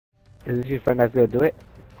Is this your friend that's gonna do it?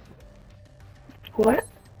 What?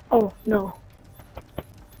 Oh, no.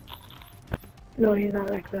 No, he's not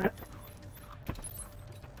like that.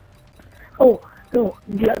 Oh, no,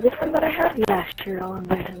 the other friend that I have? Yeah, sure, I'll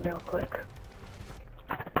invite him real quick.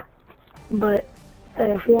 But,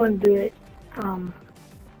 if you want to do it,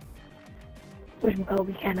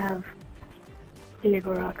 we can't have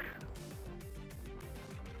Diego Rocks.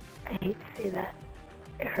 I hate to say that.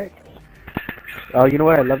 It hurts me. Oh, you know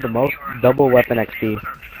what I love the most? Double weapon XP.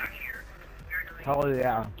 Oh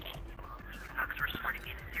yeah.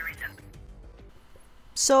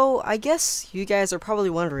 So, I guess you guys are probably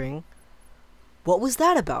wondering, what was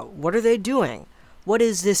that about? What are they doing? What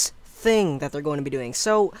is this thing that they're going to be doing?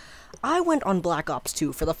 So, I went on Black Ops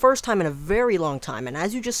 2 for the first time in a very long time, and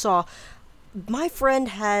as you just saw, my friend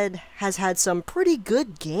has had some pretty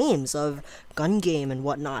good games of gun game and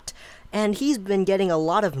whatnot, and he's been getting a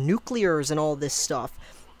lot of nuclears and all this stuff.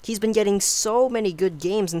 He's been getting so many good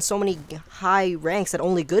games and so many high ranks that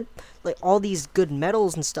only good, like all these good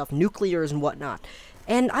medals and stuff, nuclears and whatnot.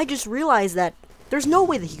 And I just realized that there's no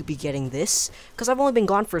way that he could be getting this, because I've only been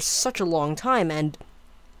gone for such a long time, and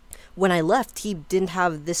when I left, he didn't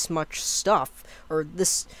have this much stuff, or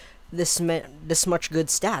this much good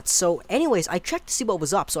stats. So anyways, I checked to see what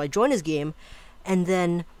was up, so I joined his game, and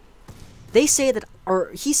then they say that,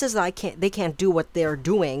 or he says that they can't do what they're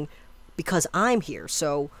doing because I'm here,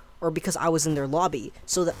 or because I was in their lobby.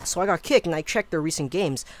 So I got kicked, and I checked their recent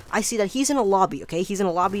games. I see that he's in a lobby, okay? He's in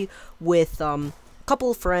a lobby with a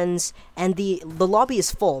couple of friends, and the lobby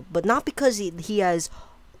is full, but not because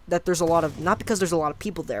there's a lot of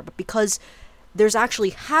people there, but because there's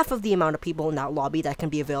actually half of the amount of people in that lobby that can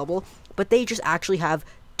be available, but they just actually have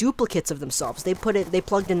duplicates of themselves. They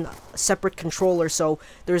plugged in separate controllers, so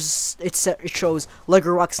it shows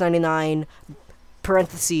LegoRox99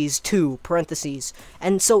 parentheses 2 parentheses,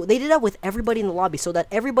 and so they did that with everybody in the lobby, so that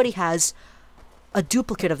everybody has a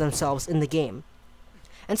duplicate of themselves in the game.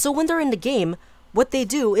 And so when they're in the game, what they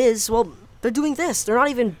do is, well, they're doing this. They're not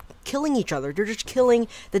even killing each other. They're just killing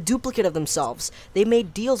the duplicate of themselves. They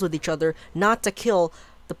made deals with each other not to kill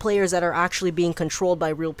the players that are actually being controlled by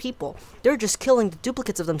real people. They're just killing the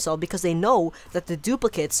duplicates of themselves because they know that the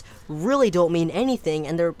duplicates really don't mean anything,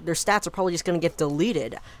 and their stats are probably just going to get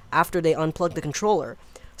deleted after they unplug the controller.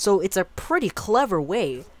 So it's a pretty clever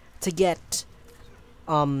way to get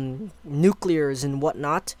nuclears and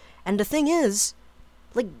whatnot. And the thing is,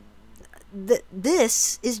 like,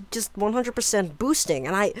 this is just 100% boosting,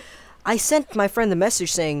 and I sent my friend the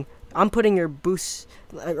message saying, I'm putting your boost,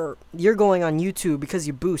 or you're going on YouTube because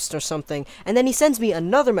you boost or something, and then he sends me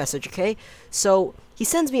another message, okay? So he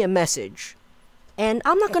sends me a message, and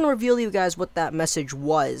I'm not going to reveal to you guys what that message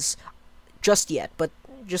was just yet, but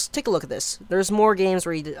just take a look at this. There's more games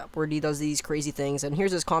where he does these crazy things, and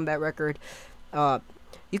here's his combat record.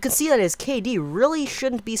 You can see that his KD really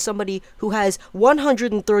shouldn't be somebody who has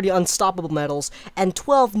 130 unstoppable medals and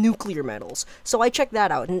 12 nuclear medals. So I checked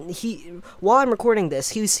that out, and while I'm recording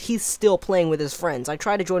this, he's still playing with his friends. I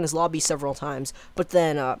tried to join his lobby several times, but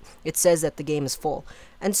then it says that the game is full.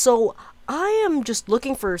 And so I am just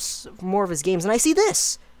looking for more of his games, and I see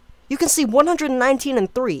this. You can see 119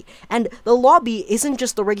 and 3, and the lobby isn't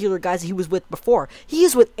just the regular guys he was with before. He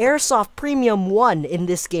is with Airsoft Premium 1 in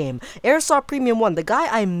this game. Airsoft Premium 1, the guy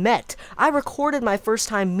I met. I recorded my first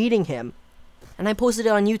time meeting him, and I posted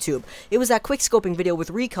it on YouTube. It was that quickscoping video with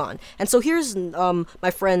Recon. And so here's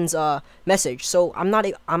my friend's message. So I'm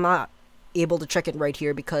not able to check it right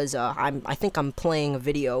here because I think I'm playing a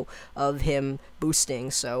video of him boosting,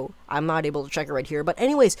 so I'm not able to check it right here. But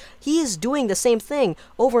anyways, he is doing the same thing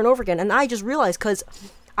over and over again, and I just realized, because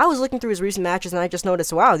I was looking through his recent matches, and I just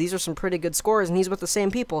noticed, wow, these are some pretty good scores, and he's with the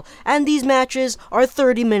same people, and these matches are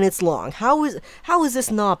 30 minutes long. How is this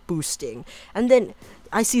not boosting? And then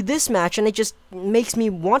I see this match, and it just makes me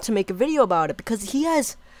want to make a video about it, because he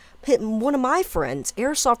has hit one of my friends,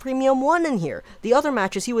 Airsoft Premium 1, in here. The other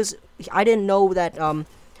matches, I didn't know that,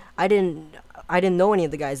 I didn't know any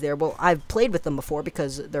of the guys there. Well, I've played with them before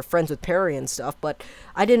because they're friends with Perry and stuff, but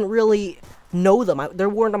I didn't really know them. They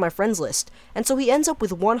weren't on my friends list. And so he ends up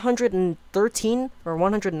with 113 or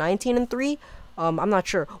 119 and 3. I'm not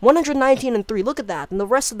sure. 119 and 3. Look at that. And the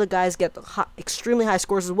rest of the guys get extremely high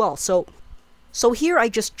scores as well. So here I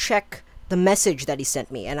just check the message that he sent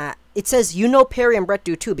me, and it says, you know Perry and Brett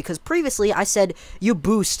do too, because previously I said, you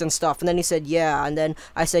boost and stuff, and then he said, yeah, and then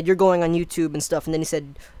I said, you're going on YouTube and stuff, and then he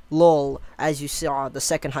said, lol, as you saw, the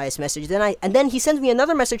second highest message. And then he sends me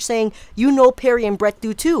another message saying, you know Perry and Brett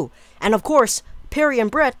do too, and of course, Perry and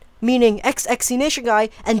Brett meaning XXC Nation Guy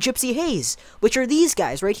and Gypsy Haze, which are these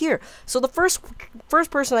guys right here. So the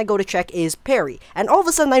first person I go to check is Perry, and all of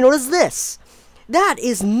a sudden I notice this. That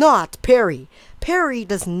is not Perry. Perry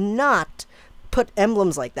does not put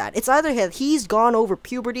emblems like that. It's either he's gone over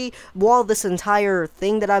puberty while this entire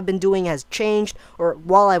thing that I've been doing has changed, or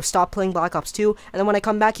while I've stopped playing Black Ops 2, and then when I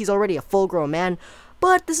come back he's already a full-grown man.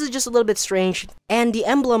 But this is just a little bit strange, and the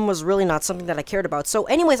emblem was really not something that I cared about. So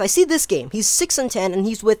anyways, I see this game. He's 6 and 10, and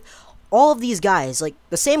he's with all of these guys, like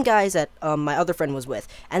the same guys that my other friend was with,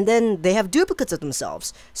 and then they have duplicates of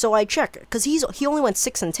themselves. So I check, because he only went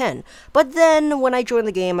 6 and 10. But then when I joined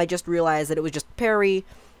the game, I just realized that it was just Perry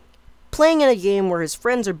playing in a game where his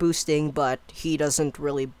friends are boosting, but he doesn't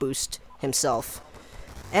really boost himself.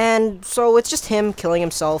 And so it's just him killing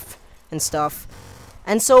himself and stuff.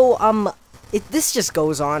 And so, this just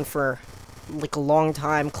goes on for, like, a long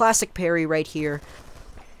time. Classic Perry right here.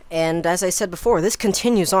 And as I said before, this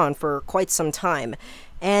continues on for quite some time.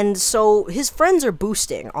 And so his friends are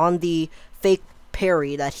boosting on the fake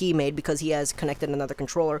Perry that he made because he has connected another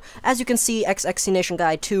controller. As you can see, XXC Nation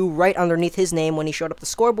Guy 2 right underneath his name when he showed up the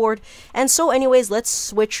scoreboard. And so anyways, let's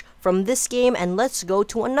switch from this game and let's go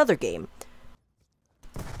to another game.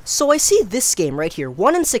 So I see this game right here,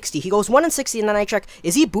 1 and 60. He goes 1 and 60, and then I check,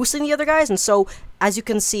 is he boosting the other guys? And so, as you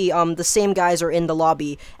can see, the same guys are in the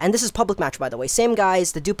lobby, and this is public match, by the way. Same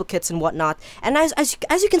guys, the duplicates and whatnot. And as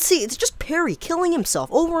you can see, it's just Perry killing himself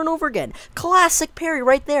over and over again. Classic Perry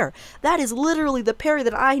right there. That is literally the Perry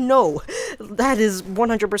that I know. That is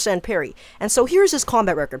 100% Perry. And so here's his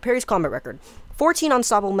combat record, Perry's combat record. 14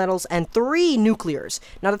 unstoppable medals, and 3 nuclears.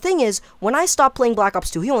 Now the thing is, when I stopped playing Black Ops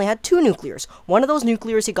 2, he only had 2 nuclears. One of those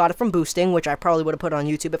nuclears he got it from boosting, which I probably would have put on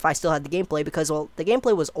YouTube if I still had the gameplay, because, well, the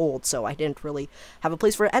gameplay was old, so I didn't really have a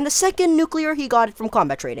place for it. And the second nuclear, he got it from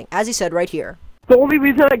combat trading, as he said right here. The only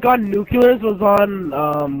reason I got nuclears was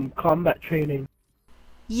on, combat training.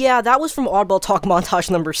 Yeah, that was from Oddball Talk montage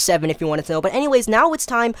number 7, if you wanted to know. But anyways, now it's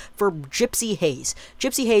time for Gypsy Haze.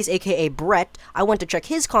 Gypsy Haze, aka Brett. I went to check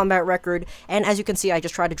his combat record, and as you can see, I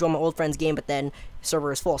just tried to join my old friend's game, but then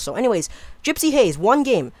server is full. So anyways, Gypsy Haze, 1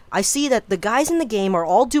 game. I see that the guys in the game are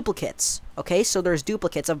all duplicates. Okay, so there's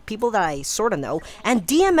duplicates of people that I sort of know. And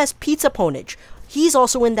DMS Pizza Ponage. He's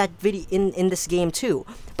also in that video in this game too.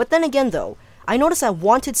 But then again though, I noticed that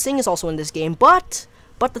Wanted Sing is also in this game, but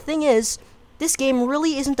the thing is, this game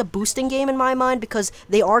really isn't a boosting game in my mind, because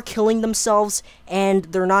they are killing themselves, and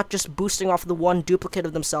they're not just boosting off the one duplicate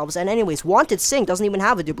of themselves. And anyways, Wanted Sing doesn't even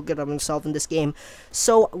have a duplicate of himself in this game,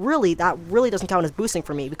 so really, that really doesn't count as boosting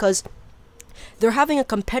for me, because they're having a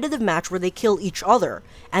competitive match where they kill each other,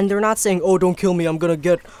 and they're not saying, oh, don't kill me, I'm gonna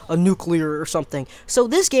get a nuclear or something. So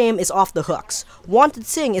this game is off the hooks. Wanted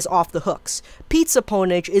Sing is off the hooks. Pizza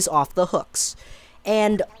Ponage is off the hooks.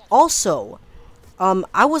 And also,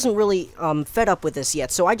 I wasn't really fed up with this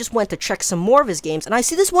yet, so I just went to check some more of his games, and I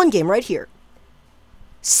see this one game right here.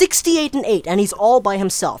 68 and 8, and he's all by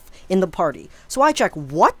himself in the party. So I check,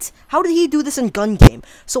 what? How did he do this in gun game?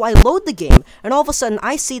 So I load the game, and all of a sudden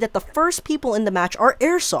I see that the first people in the match are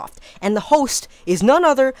Airsoft, and the host is none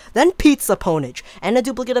other than Pizza Ponage, and a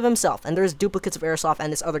duplicate of himself, and there's duplicates of Airsoft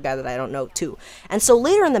and this other guy that I don't know too. And so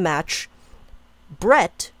later in the match,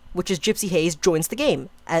 Brett, which is Gypsy Haze, joins the game,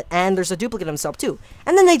 and there's a duplicate of himself too.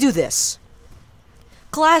 And then they do this.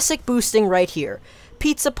 Classic boosting right here.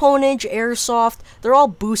 Pizza Ponage, Airsoft, they're all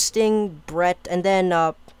boosting Brett, and then,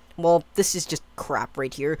 well, this is just crap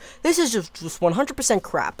right here. This is just 100%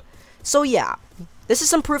 crap. So yeah, this is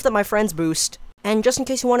some proof that my friends boost. And just in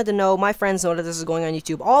case you wanted to know, my friends know that this is going on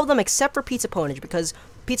YouTube. All of them except for Pizza Ponage, because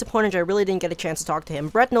Pizza Ponage, I really didn't get a chance to talk to him.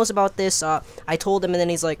 Brett knows about this. I told him, and then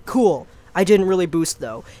he's like, cool. I didn't really boost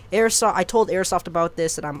though. Airsoft, I told Airsoft about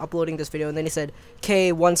this, and I'm uploading this video, and then he said,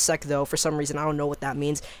 "Okay, 1 sec though," for some reason, I don't know what that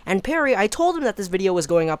means. And Perry, I told him that this video was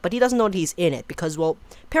going up, but he doesn't know that he's in it, because, well,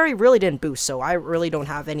 Perry really didn't boost, so I really don't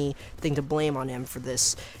have anything to blame on him for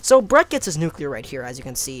this. So Brett gets his nuclear right here, as you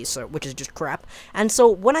can see, so which is just crap. And so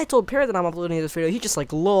when I told Perry that I'm uploading this video, he just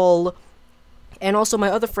like, lol. And also my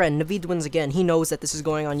other friend, Naveed Wins Again, he knows that this is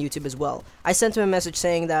going on YouTube as well. I sent him a message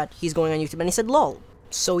saying that he's going on YouTube, and he said, lol.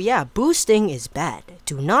 So yeah, boosting is bad.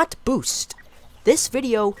 Do not boost. This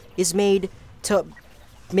video is made to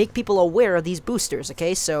make people aware of these boosters,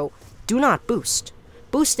 okay? So, do not boost.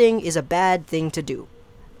 Boosting is a bad thing to do.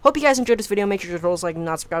 Hope you guys enjoyed this video. Make sure to like,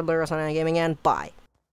 not subscribe, learn us on gaming, and bye.